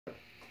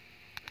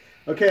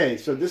Okay,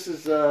 so this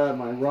is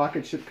my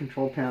rocket ship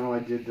control panel. I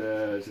did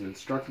as an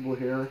Instructable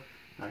here.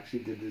 I actually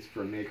did this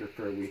for a maker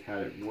fair we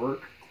had at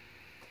work.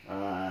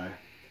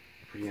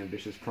 Pretty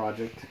ambitious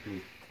project. Took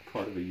me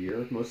part of a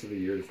year, most of a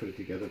year to put it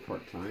together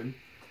part-time.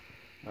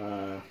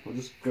 I'll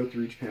just go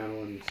through each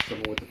panel and some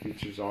of what the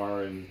features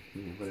are and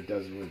what it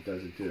does and what it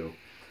doesn't do.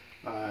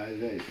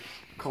 They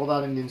called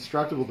out in the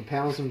Instructable, the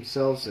panels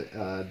themselves,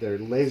 they're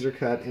laser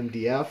cut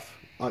MDF.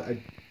 I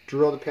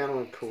drill the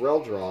panel in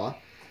Corel Draw,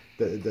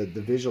 the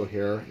visual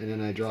here, and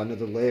then I draw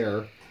another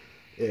layer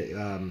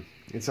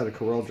inside of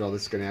Corel Draw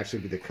that's going to actually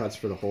be the cuts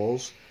for the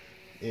holes.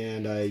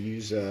 And I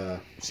use a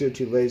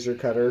CO2 laser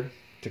cutter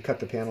to cut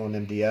the panel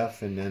in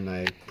MDF, and then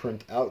I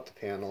print out the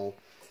panel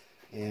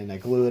and I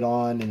glue it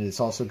on, and it's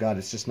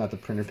just not the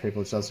printer paper,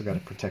 it's also got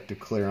a protective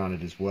clear on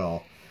it as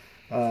well.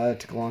 It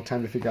took a long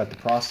time to figure out the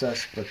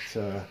process, but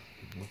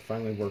we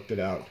finally worked it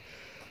out.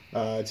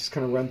 Just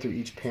kind of run through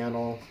each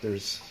panel.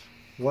 There's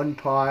one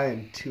Pi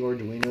and two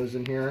Arduinos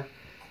in here.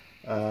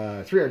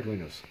 Three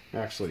Arduinos,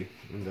 actually,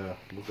 and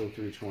we'll go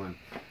through each one.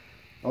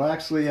 Well,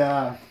 actually,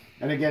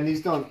 and again,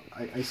 these don't,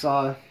 I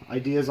saw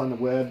ideas on the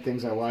web,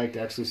 things I liked.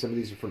 Actually, some of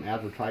these are from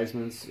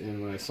advertisements,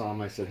 and when I saw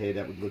them, I said, hey,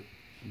 that would look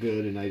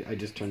good, and I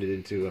just turned it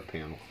into a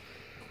panel.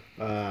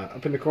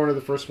 Up in the corner,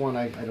 the first one,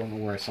 I don't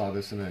know where I saw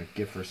this in a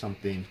GIF or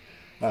something.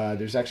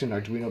 There's actually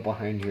an Arduino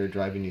behind here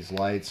driving these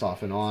lights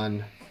off and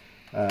on.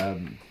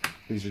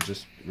 These are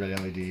just red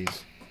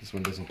LEDs. This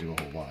one doesn't do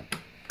a whole lot.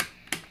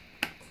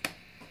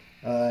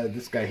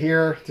 This guy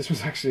here, this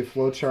was actually a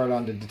flow chart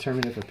on to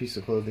determine if a piece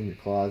of clothing in your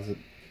closet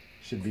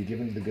should be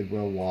given to the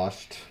Goodwill,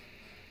 washed,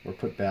 or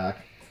put back.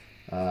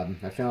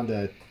 I found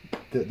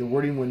the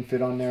wording wouldn't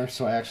fit on there,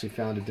 so I actually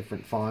found a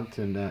different font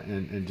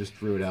and just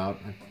drew it out.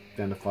 I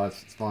found a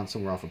font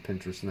somewhere off of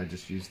Pinterest, and I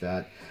just used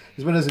that.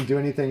 This one doesn't do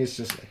anything. It's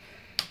just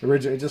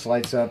it just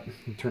lights up.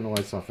 You turn the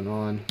lights off and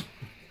on.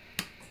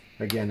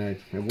 Again, at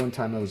one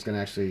time I was going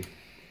to actually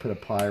put a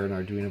Pi or an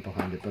Arduino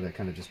behind it, but I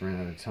kind of just ran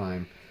out of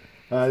time.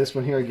 This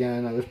one here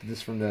again, I lifted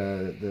this from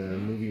the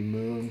movie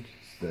Moon.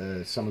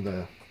 Some of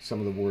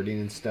the wording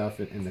and stuff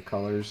and the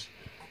colors,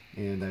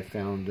 and I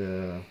found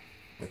a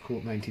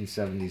cool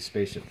 1970s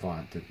Spaceship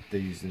Font that they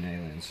used in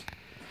Aliens.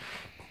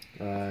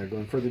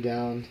 Going further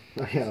down,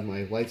 I have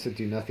my lights that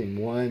do nothing,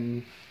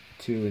 1,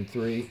 2, and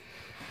 3.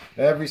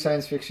 Every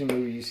science fiction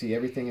movie you see,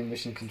 everything in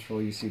mission control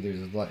you see, there's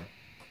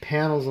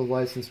panels of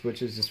lights and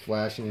switches just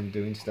flashing and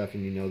doing stuff,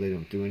 and you know they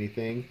don't do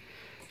anything.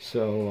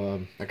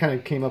 So I kind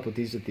of came up with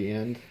these at the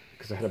end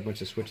because I had a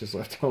bunch of switches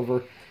left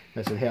over.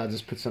 I said, hey, I'll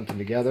just put something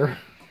together.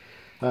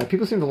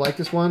 People seem to like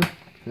this one.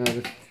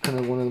 It's kind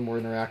of one of the more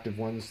interactive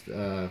ones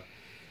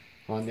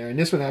on there. And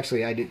this one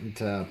actually, I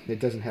didn't. It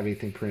doesn't have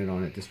anything printed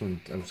on it. This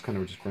one, I was kind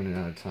of just running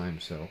out of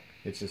time, so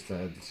it's just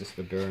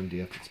the bare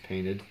MDF that's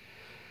painted.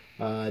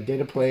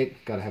 Data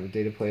plate. Got to have a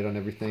data plate on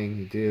everything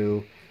you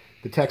do.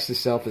 The text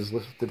itself is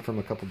lifted from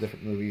a couple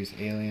different movies,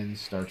 Aliens,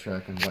 Star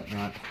Trek, and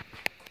whatnot.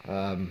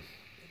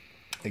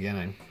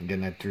 Again,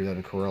 I drew that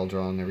in Corel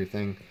Draw and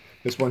everything.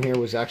 This one here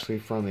was actually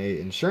from an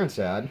insurance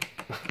ad.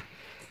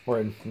 Or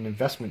an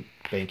investment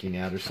banking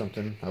ad or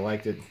something. I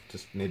liked it.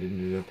 Just made it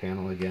into a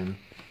panel again.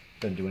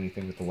 Didn't do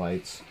anything with the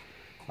lights.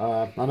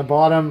 On the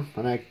bottom,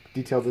 and I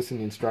detailed this in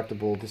the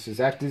Instructable,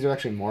 these are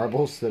actually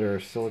marbles that are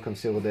silicone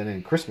sealed in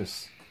and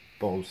Christmas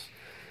bulbs.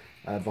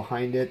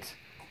 Behind it,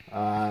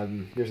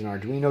 there's an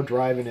Arduino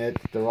driving it.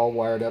 They're all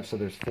wired up, so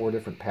there's 4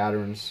 different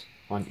patterns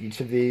on each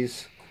of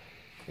these.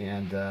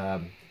 And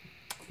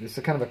this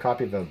is kind of a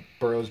copy of a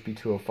Burroughs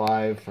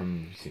B205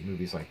 from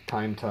movies like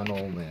Time Tunnel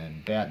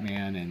and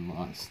Batman and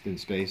Lost in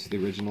Space,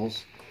 the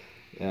originals.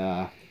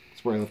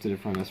 That's where I lifted it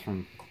from.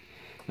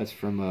 That's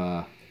from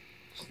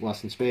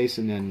Lost in Space,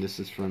 and then this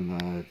is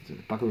from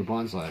Buckaroo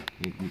Banzai,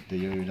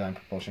 the Yoyodyne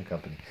Propulsion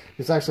Company.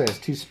 This actually has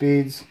 2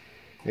 speeds.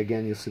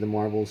 Again, you'll see the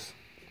marbles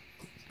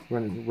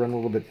run a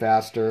little bit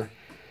faster.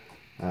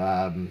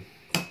 Turn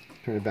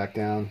it back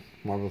down.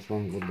 Marbles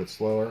run a little bit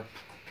slower.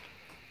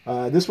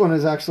 This one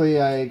is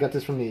actually, I got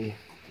this from the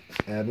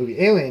movie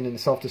Alien in the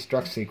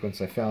self-destruct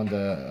sequence. I found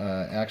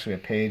actually a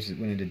page that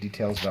went into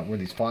details about where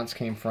these fonts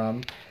came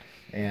from,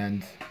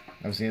 and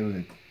I was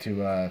able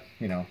to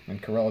in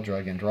Corel Draw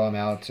again, draw them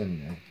out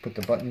and put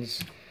the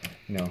buttons,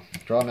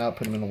 draw them out,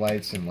 put them in the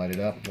lights, and light it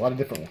up. A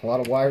lot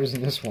of wires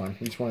in this one.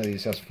 Each one of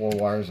these has 4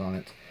 wires on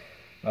it.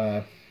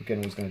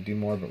 Again, I was going to do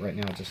more, but right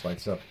now it just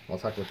lights up. I'll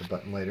talk about the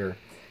button later.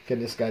 Again,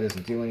 this guy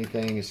doesn't do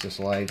anything. It's just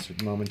lights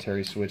with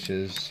momentary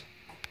switches.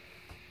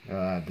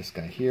 This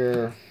guy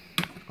here,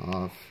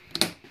 off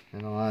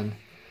and on.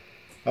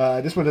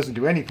 This one doesn't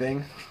do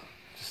anything.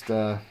 Just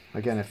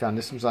again, I found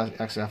this was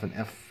actually off an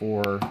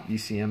F4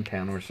 ECM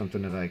panel or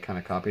something that I kind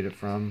of copied it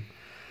from.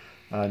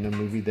 No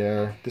movie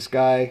there. This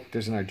guy,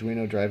 there's an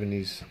Arduino driving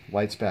these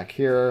lights back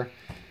here.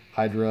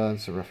 Hydra,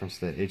 it's a reference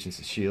to Agents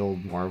of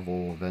S.H.I.E.L.D.,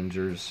 Marvel,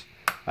 Avengers,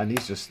 and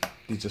these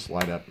just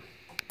light up.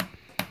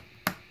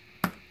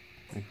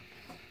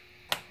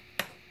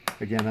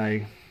 Again,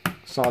 I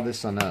saw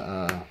this on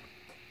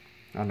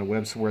the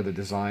web somewhere, the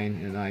design,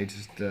 and I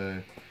just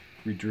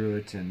redrew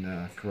it in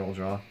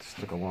CorelDRAW. Just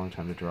took a long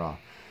time to draw.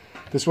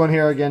 This one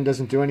here, again,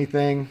 doesn't do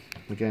anything.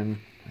 Again,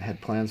 I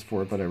had plans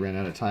for it, but I ran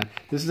out of time.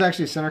 This is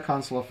actually a center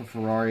console of a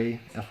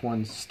Ferrari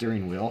F1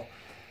 steering wheel.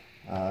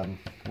 A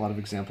lot of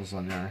examples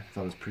on there. I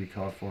thought it was pretty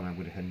colorful, and I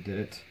went ahead and did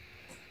it.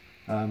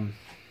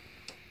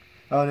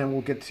 Oh, and then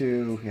we'll get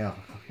to, yeah,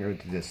 here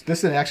to this.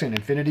 This is actually an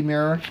infinity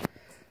mirror.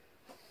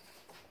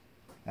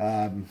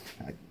 I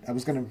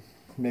was going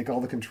to make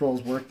all the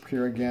controls work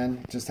here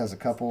again. It just has a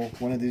couple.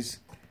 One of these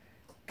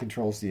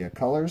controls the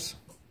colors.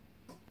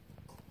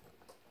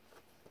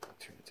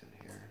 Turn it down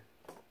here.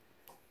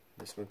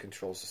 This one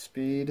controls the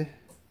speed.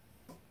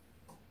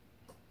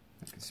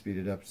 I can speed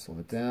it up, slow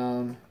it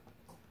down.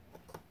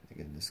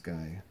 Again, this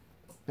guy.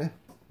 There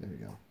we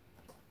go.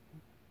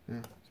 Yeah,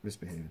 it's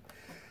misbehaving.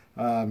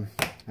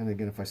 And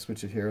again, if I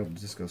switch it here, it'll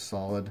just go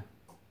solid.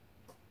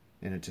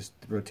 And it just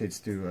rotates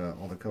through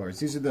all the colors.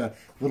 These are the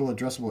little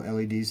addressable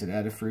LEDs that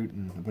Adafruit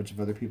and a bunch of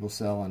other people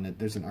sell, and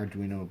there's an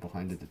Arduino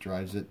behind it that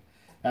drives it.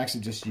 I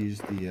actually just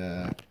used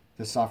the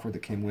software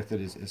that came with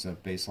it as a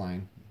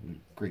baseline.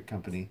 Great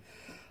company.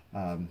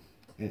 And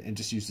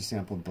just used the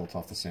sample and built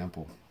off the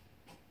sample.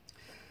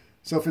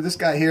 So for this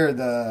guy here,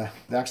 the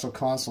actual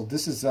console,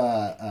 this is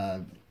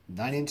a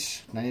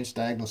 9-inch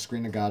diagonal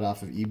screen I got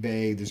off of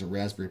eBay. There's a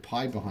Raspberry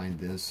Pi behind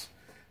this.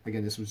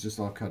 Again, this was just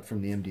all cut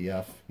from the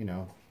MDF, you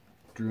know,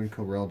 drew in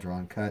CorelDRAW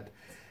and cut.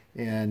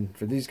 And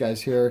for these guys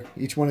here,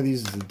 each one of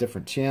these is a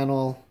different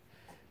channel.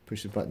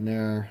 Push the button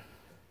there.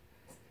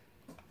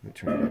 Let me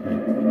turn it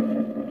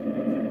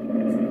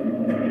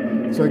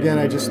up. So again,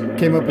 I just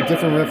came up with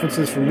different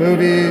references for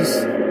movies,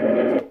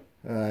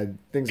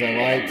 things I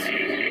liked.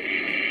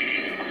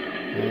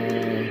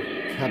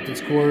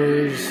 Captain's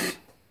quarters,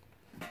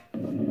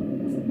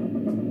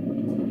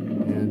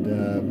 and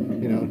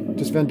you know,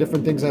 just found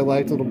different things I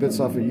liked, little bits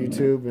off of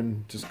YouTube,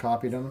 and just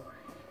copied them.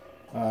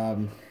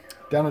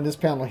 Down on this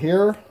panel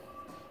here,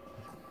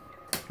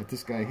 got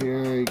this guy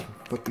here. You can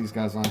put these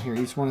guys on here.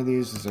 Each one of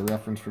these is a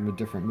reference from a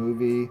different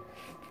movie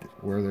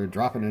where they're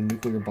dropping a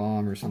nuclear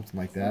bomb or something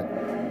like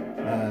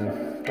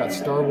that. Got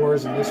Star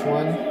Wars in this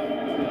one.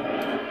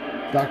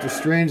 Dr.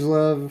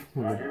 Strangelove.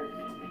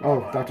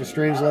 Oh, Dr.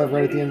 Strangelove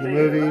right at the end of the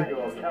movie.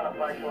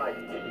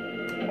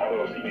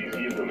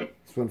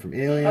 This one from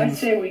Aliens. I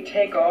say we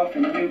take off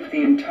and nuke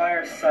the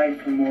entire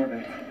site from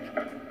orbit.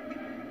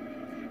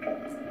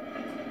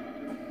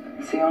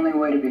 It's the only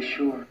way to be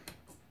sure.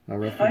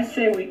 I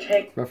say we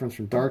take... Reference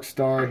from Dark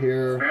Star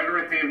here.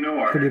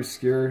 Pretty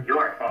obscure.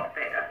 Your fault,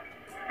 Data.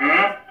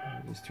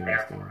 Just turn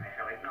this down.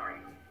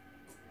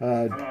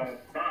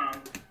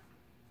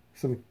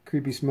 Some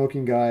creepy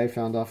smoking guy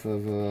found off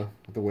of the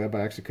web.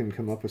 I actually couldn't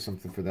come up with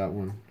something for that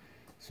one,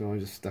 so I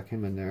just stuck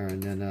him in there.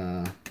 And then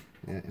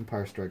yeah,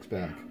 Empire Strikes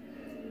Back.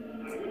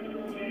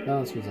 Now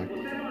this one's like.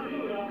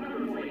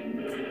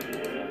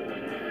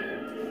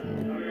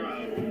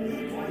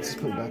 Let's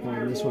just put it back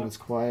on. This one, it's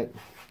quiet.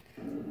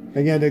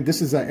 Again,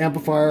 this is an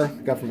amplifier I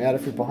got from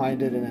Adafruit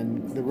behind it, and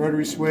then the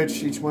rotary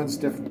switch. Each one's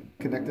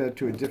connected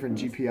to a different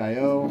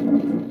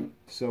GPIO.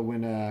 So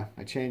when I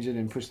change it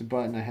and push the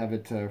button, I have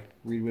it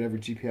read whatever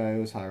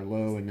GPIO is high or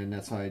low, and then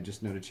that's how I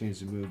just know to change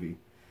the movie.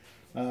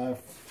 Want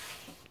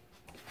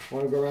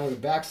to go around to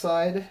the back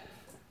side.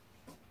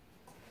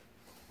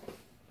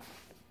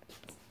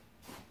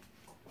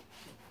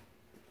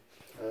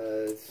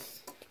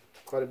 It's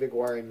quite a big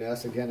wiring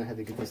mess. Again, I had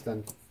to get this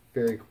done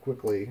very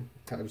quickly.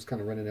 I was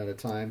kind of running out of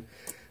time.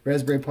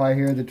 Raspberry Pi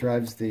here that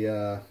drives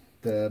the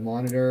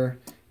monitor.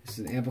 This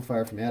is an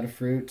amplifier from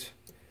Adafruit.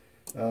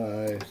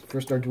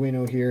 First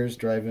Arduino here is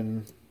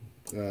driving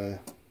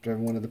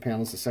one of the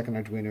panels. The second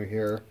Arduino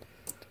here.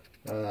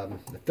 The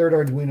third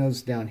Arduino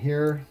is down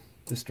here.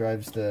 This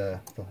drives the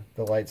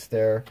lights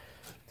there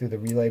through the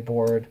relay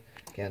board.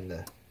 Again,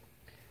 the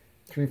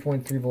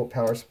 3.3 volt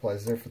power supply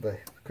is there for the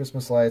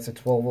Christmas lights. A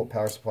 12 volt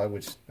power supply,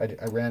 which I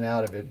ran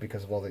out of it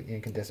because of all the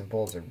incandescent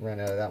bulbs. I ran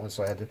out of that one,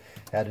 so I had to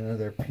add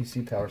another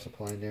PC power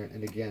supply in there.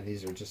 And again,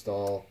 these are just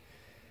all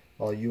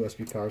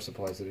USB power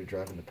supplies that are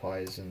driving the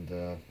Pis and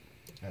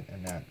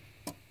that.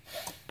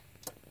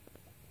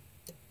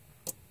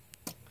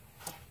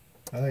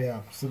 Oh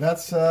yeah, so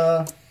that's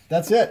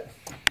it.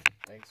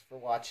 Thanks for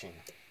watching.